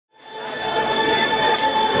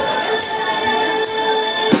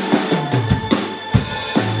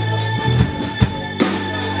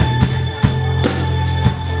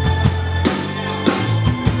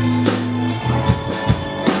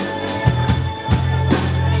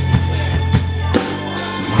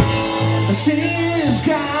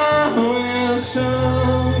sky with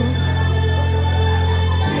sun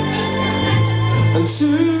and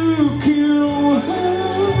to kill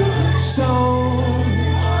her stone.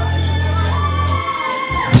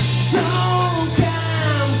 Don't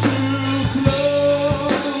come too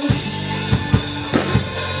close.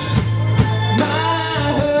 My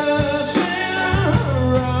heart's in a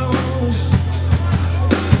rose.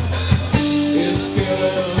 It's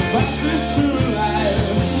good, but it's too light.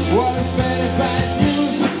 What's better bad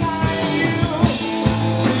news tonight?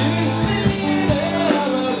 Did you see that?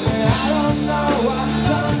 I don't know, I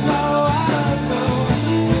don't know, I don't know.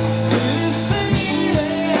 Did you see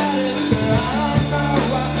that? It's I don't know,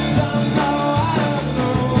 I don't know, I don't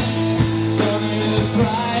know. Sun is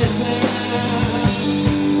rising,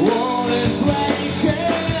 world is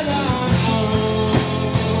waking up.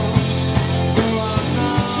 Go on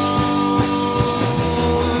now.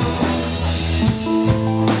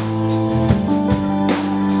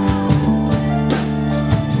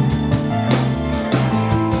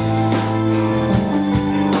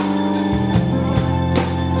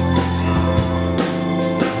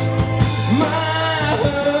 My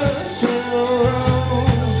heart's in a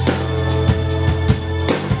rose,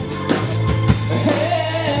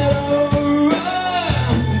 head over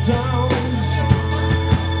toes.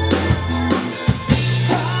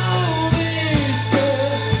 All these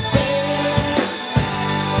good things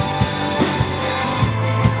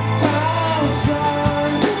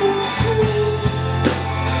outside the sea.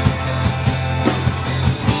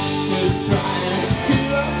 She's trying to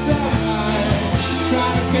keep us alive,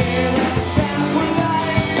 trying to keep